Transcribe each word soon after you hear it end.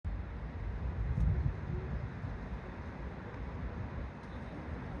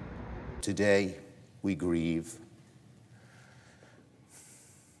Today, we grieve.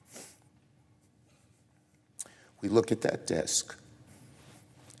 We look at that desk,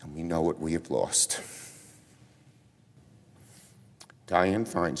 and we know what we have lost. Dianne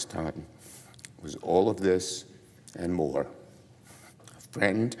Feinstein was all of this and more. A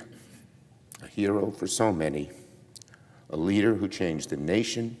friend, a hero for so many, a leader who changed the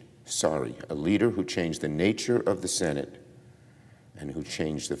nation, a leader who changed the nature of the Senate and who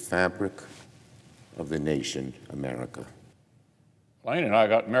changed the fabric of the nation, America. Lane and I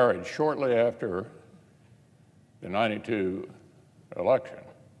got married shortly after the '92 election.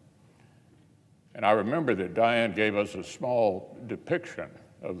 And I remember that Dianne gave us a small depiction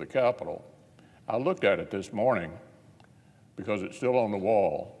of the Capitol. I looked at it this morning because it's still on the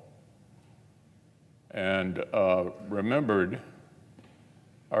wall, and remembered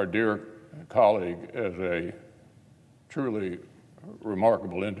our dear colleague as a truly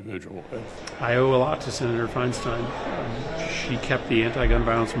remarkable individual. I owe a lot to Senator Feinstein. She kept the anti-gun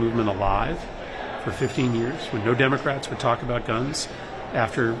violence movement alive for 15 years when no Democrats would talk about guns.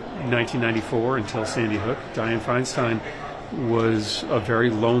 After 1994 until Sandy Hook, Dianne Feinstein was a very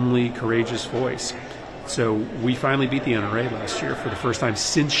lonely, courageous voice. So we finally beat the NRA last year for the first time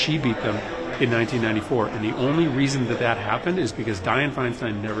since she beat them in 1994. And the only reason that that happened is because Dianne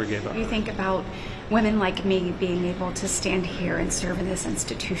Feinstein never gave up. You think about women like me being able to stand here and serve in this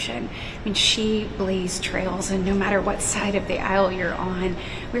institution. I mean, she blazed trails, and no matter what side of the aisle you're on,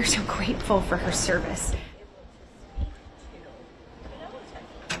 we're so grateful for her service.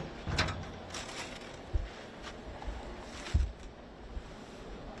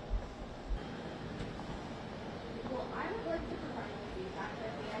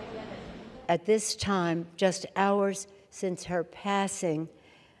 At this time, just hours since her passing,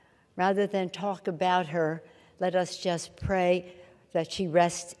 rather than talk about her, let us just pray that she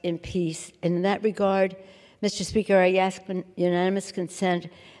rests in peace. And in that regard, Mr. Speaker, I ask unanimous consent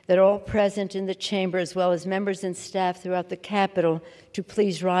that all present in the chamber, as well as members and staff throughout the Capitol, to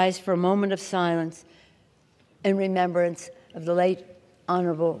please rise for a moment of silence in remembrance of the late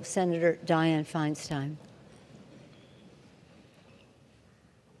Honorable Senator Dianne Feinstein.